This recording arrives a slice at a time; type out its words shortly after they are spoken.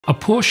A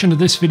portion of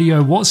this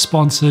video was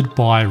sponsored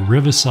by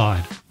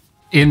Riverside.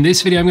 In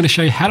this video, I'm going to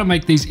show you how to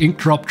make these ink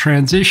drop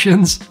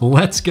transitions.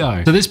 Let's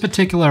go. So this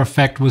particular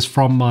effect was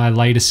from my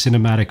latest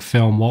cinematic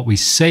film, What We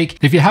Seek.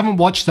 If you haven't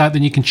watched that,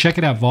 then you can check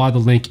it out via the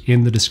link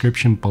in the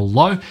description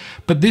below.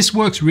 But this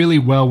works really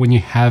well when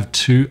you have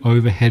two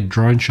overhead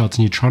drone shots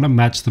and you're trying to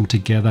match them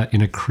together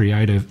in a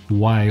creative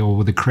way or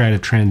with a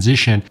creative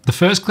transition. The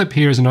first clip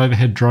here is an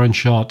overhead drone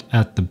shot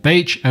at the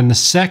beach, and the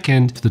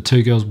second, the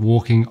two girls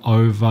walking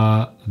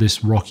over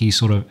this rocky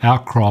sort of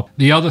outcrop.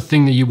 The other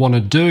thing that you want to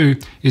do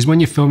is when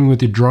you're filming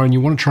with your drone,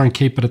 you want to try and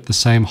keep it at the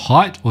same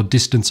height or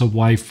distance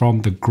away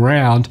from the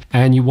ground,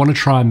 and you want to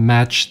try and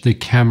match the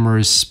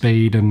camera's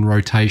speed and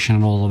rotation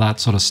and all of that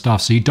sort of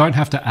stuff. So you don't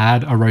have to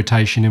add a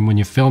rotation in when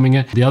you're filming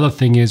it. The other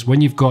thing is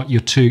when you've got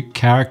your two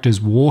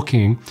characters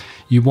walking,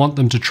 you want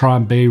them to try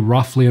and be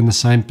roughly in the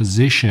same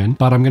position,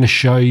 but I'm going to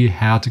show you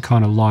how to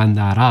kind of line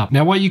that up.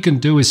 Now what you can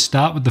do is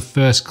start with the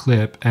first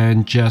clip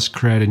and just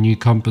create a new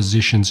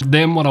composition. So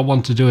then what I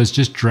want to do is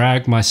just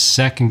drag my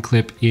second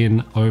clip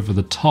in over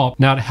the top.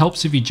 Now it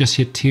helps if you just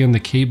hit T on the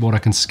keyboard. I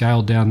can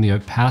scale down the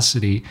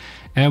opacity.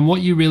 And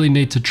what you really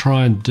need to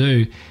try and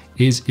do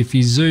is if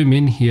you zoom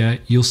in here,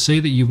 you'll see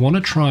that you want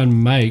to try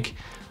and make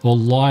or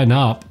line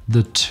up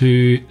the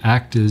two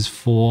actors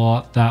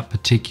for that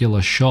particular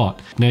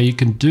shot. Now you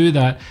can do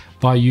that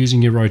by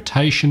using your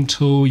rotation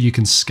tool. You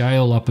can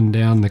scale up and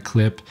down the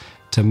clip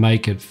to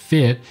make it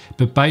fit,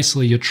 but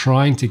basically you're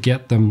trying to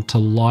get them to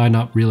line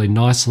up really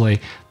nicely.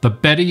 The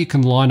better you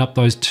can line up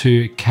those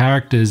two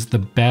characters, the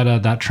better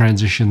that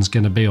transition is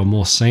going to be, or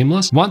more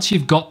seamless. Once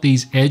you've got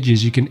these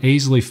edges, you can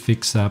easily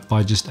fix that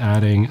by just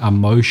adding a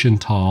motion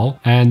tile,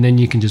 and then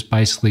you can just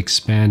basically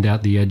expand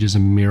out the edges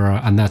and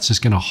mirror, and that's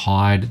just going to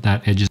hide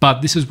that edges.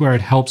 But this is where it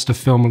helps to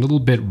film a little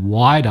bit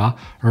wider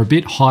or a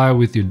bit higher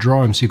with your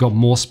drone, so you've got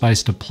more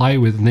space to play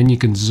with, and then you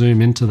can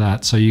zoom into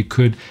that. So you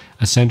could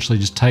essentially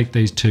just take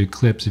these two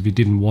clips if you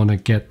didn't want to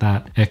get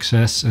that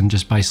excess and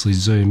just basically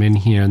zoom in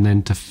here and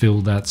then to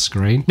fill that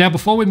screen. Now,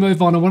 before we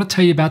move on, I want to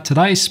tell you about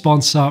today's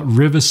sponsor,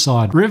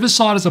 Riverside.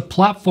 Riverside is a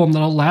platform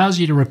that allows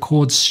you to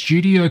record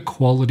studio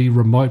quality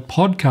remote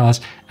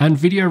podcasts and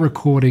video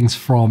recordings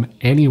from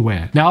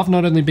anywhere. Now, I've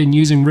not only been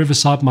using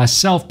Riverside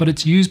myself, but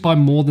it's used by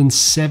more than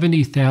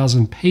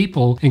 70,000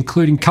 people,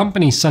 including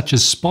companies such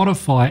as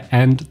Spotify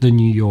and the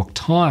New York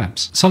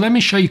Times. So let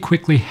me show you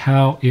quickly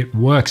how it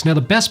works. Now,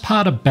 the best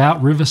part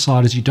about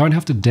Riverside is you don't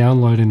have to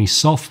download any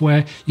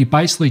software. You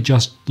basically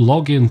just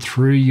log in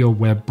through your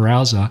web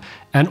browser,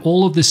 and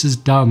all of this is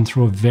done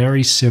through a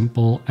very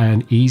simple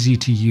and easy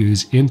to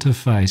use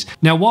interface.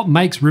 Now, what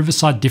makes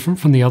Riverside different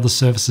from the other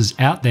services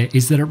out there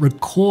is that it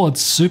records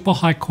super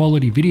high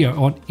quality video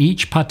on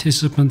each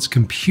participant's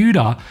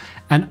computer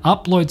and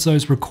uploads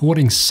those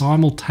recordings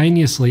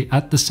simultaneously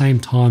at the same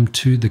time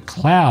to the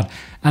cloud.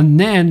 And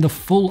then the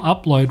full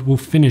upload will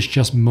finish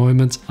just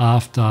moments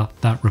after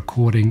that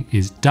recording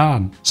is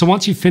done. So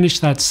once you finish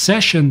that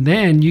session,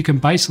 then you can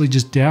basically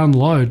just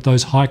download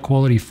those high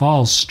quality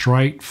files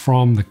straight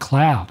from the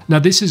cloud. Now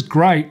this is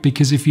great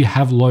because if you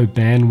have low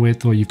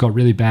bandwidth or you've got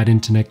really bad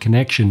internet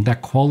connection,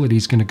 that quality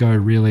is going to go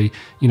really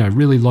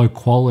low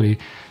quality.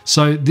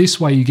 So this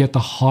way you get the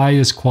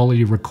highest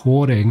quality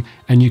recording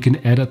and you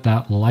can edit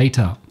that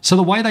later. So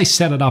the way they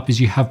set it up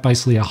is you have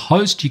basically a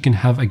host, you can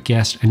have a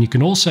guest, and you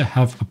can also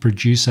have a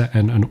producer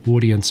and an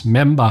audience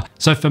member.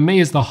 So for me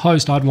as the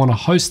host, I'd want to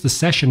host the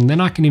session,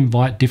 then I can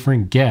invite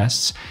different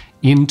guests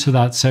into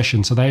that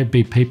session. So they'd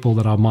be people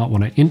that I might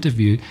want to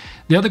interview.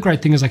 The other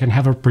great thing is I can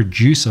have a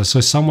producer,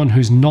 so someone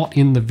who's not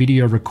in the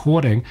video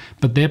recording,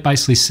 but they're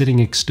basically sitting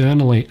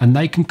externally and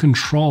they can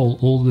control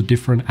all the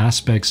different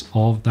aspects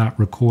of that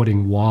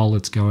recording while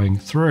it's going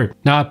through.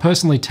 Now, I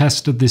personally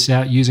tested this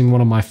out using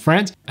one of my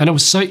friends, and it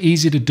was so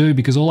easy to do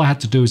because all I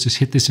had to do is just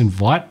hit this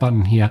invite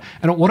button here,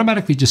 and it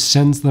automatically just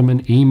sends them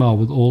an email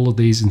with all of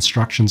these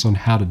instructions on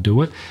how to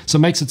do it. So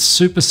it makes it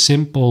super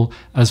simple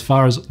as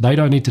far as they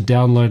don't need to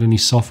download any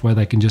software,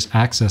 they can just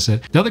access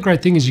it. The other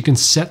great thing is you can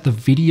set the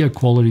video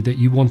quality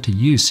that you want to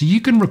use. So you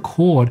can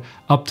record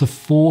up to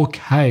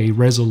 4K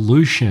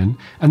resolution,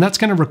 and that's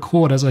going to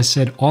record, as I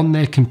said, on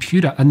their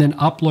computer and then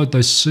upload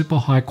those super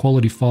high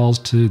quality files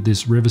to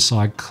this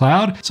Riverside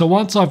cloud. So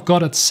once I've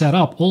got it set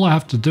up, all I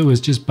have to do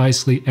is just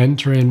basically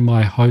enter in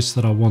my host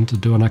that I want to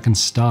do, and I can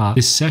start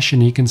this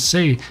session. You can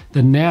see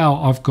that now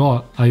I've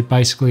got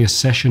basically a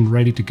session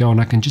ready to go,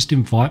 and I can just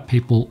invite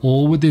people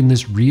all within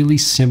this really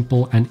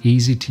simple and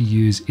easy to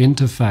use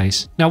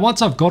interface. Now,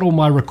 once I've got all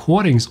my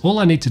recordings, all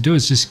I need to do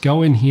is just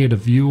go in here to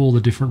view all the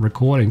different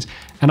recordings,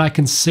 and I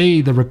can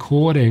see the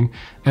recording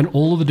and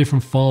all of the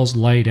different files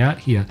laid out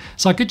here.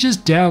 So I could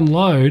just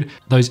download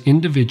those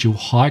individual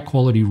high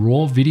quality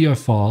raw video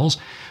files,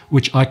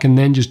 which I can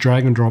then just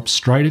drag and drop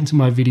straight into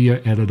my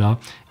video editor,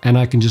 and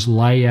I can just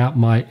lay out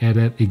my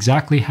edit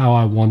exactly how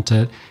I want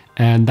it.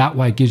 And that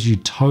way it gives you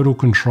total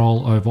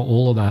control over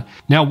all of that.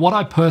 Now, what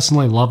I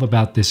personally love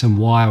about this and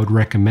why I would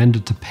recommend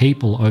it to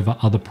people over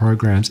other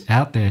programs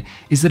out there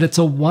is that it's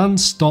a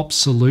one-stop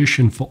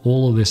solution for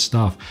all of this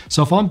stuff.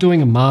 So if I'm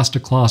doing a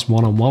masterclass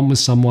one-on-one with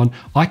someone,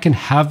 I can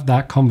have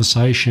that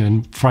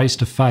conversation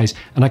face-to-face,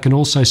 and I can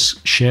also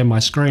share my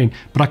screen,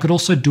 but I could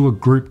also do a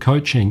group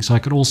coaching. So I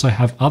could also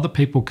have other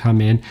people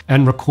come in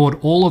and record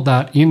all of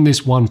that in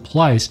this one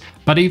place.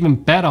 But even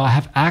better, I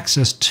have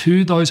access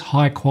to those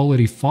high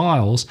quality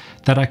files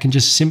that I can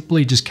just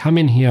simply just come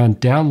in here and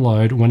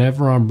download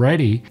whenever I'm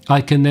ready.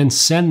 I can then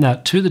send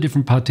that to the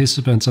different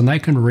participants and they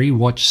can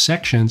rewatch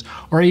sections,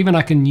 or even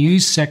I can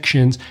use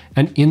sections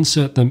and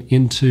insert them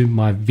into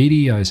my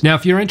videos. Now,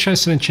 if you're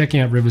interested in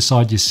checking out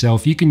Riverside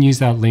yourself, you can use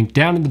that link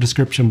down in the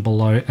description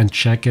below and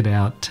check it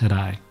out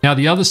today. Now,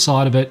 the other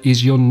side of it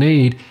is you'll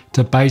need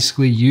to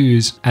basically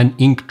use an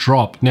ink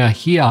drop. Now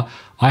here,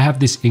 I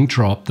have this ink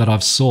drop that I've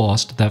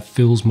sourced that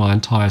fills my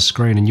entire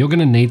screen, and you're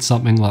gonna need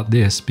something like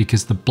this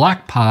because the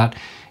black part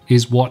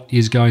is what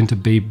is going to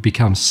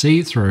become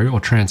see-through or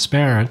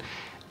transparent.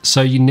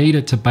 So you need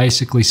it to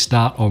basically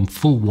start on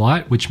full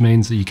white, which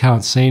means that you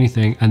can't see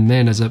anything. And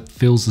then as it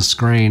fills the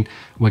screen,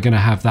 we're gonna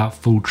have that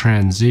full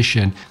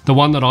transition. The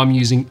one that I'm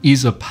using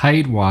is a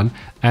paid one,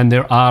 and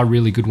there are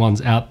really good ones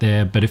out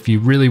there. But if you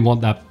really want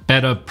that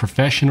better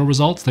professional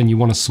results, then you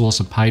wanna source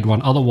a paid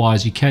one.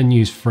 Otherwise, you can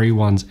use free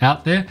ones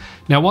out there.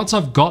 Now, once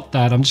I've got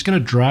that, I'm just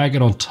gonna drag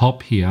it on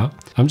top here.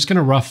 I'm just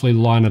gonna roughly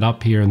line it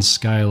up here and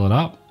scale it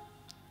up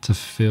to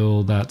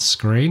fill that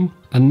screen.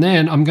 And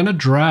then I'm gonna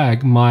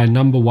drag my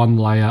number one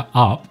layer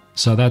up.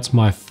 So that's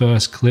my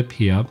first clip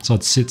here. So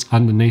it sits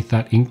underneath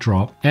that ink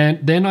drop. And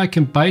then I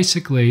can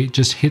basically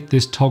just hit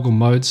this toggle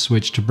mode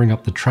switch to bring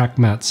up the track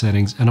matte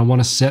settings. And I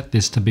wanna set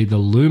this to be the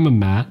luma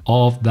matte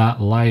of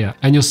that layer.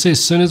 And you'll see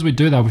as soon as we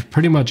do that, we've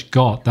pretty much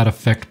got that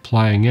effect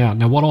playing out.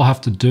 Now what I'll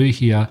have to do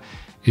here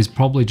is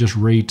probably just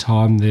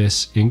retime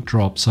this ink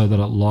drop so that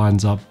it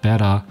lines up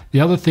better.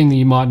 The other thing that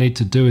you might need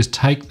to do is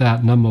take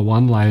that number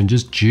one layer and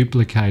just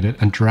duplicate it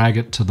and drag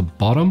it to the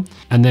bottom,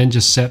 and then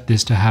just set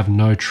this to have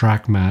no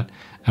track matte.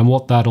 And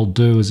what that'll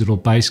do is it'll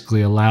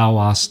basically allow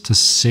us to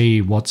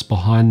see what's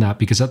behind that,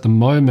 because at the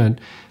moment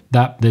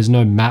that there's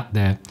no matte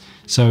there.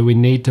 So we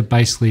need to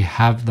basically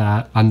have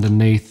that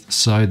underneath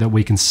so that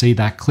we can see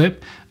that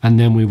clip, and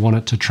then we want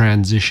it to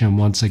transition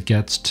once it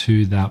gets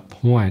to that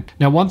point.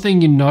 Now, one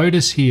thing you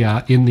notice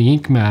here in the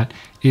ink matte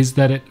is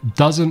that it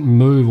doesn't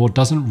move or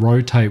doesn't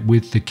rotate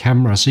with the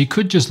camera. So you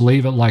could just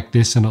leave it like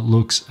this and it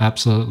looks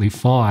absolutely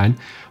fine.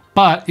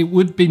 But it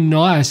would be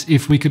nice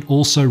if we could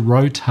also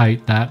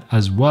rotate that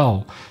as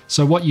well.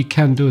 So what you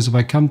can do is if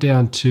I come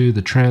down to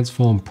the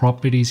transform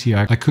properties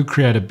here, I could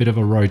create a bit of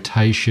a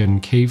rotation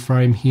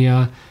keyframe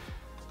here.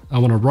 I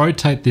want to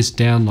rotate this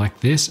down like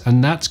this,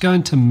 and that's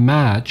going to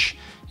match,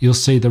 you'll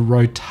see the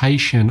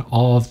rotation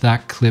of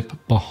that clip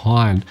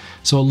behind.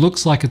 So it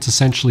looks like it's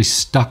essentially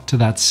stuck to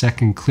that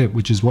second clip,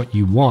 which is what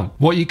you want.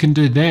 What you can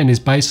do then is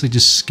basically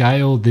just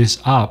scale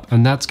this up,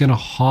 and that's going to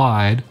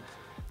hide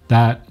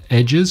that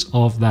edges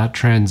of that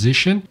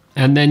transition.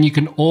 And then you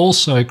can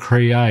also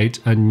create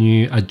a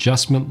new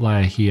adjustment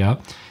layer here,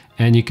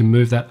 and you can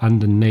move that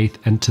underneath.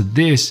 And to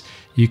this,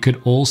 you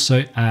could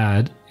also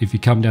add, if you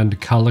come down to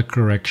color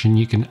correction,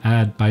 you can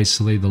add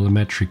basically the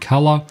lumetri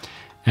color,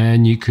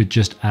 and you could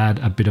just add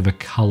a bit of a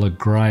color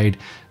grade.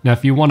 Now,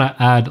 if you want to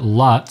add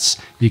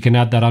LUTs, you can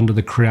add that under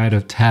the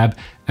creative tab.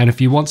 And if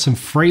you want some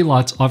free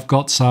LUTs, I've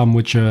got some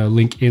which are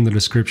linked in the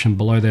description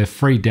below there,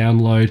 free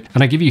download.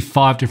 And I give you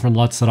 5 different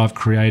LUTs that I've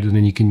created,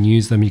 and you can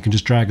use them. You can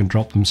just drag and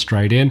drop them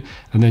straight in,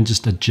 and then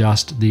just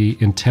adjust the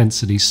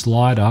intensity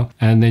slider.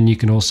 And then you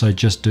can also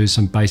just do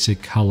some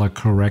basic color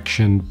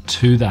correction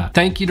to that.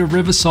 Thank you to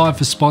Riverside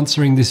for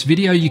sponsoring this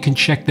video. You can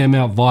check them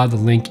out via the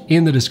link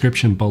in the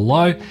description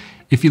below.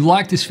 If you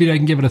like this video, you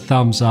can give it a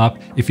thumbs up.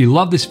 If you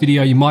love this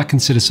video, you might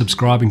consider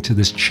subscribing to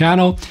this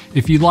channel.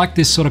 If you like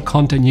this sort of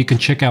content, you can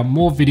check out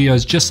more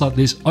videos just like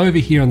this over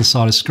here on the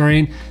side of the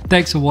screen.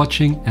 Thanks for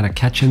watching, and I'll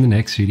catch you in the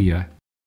next video.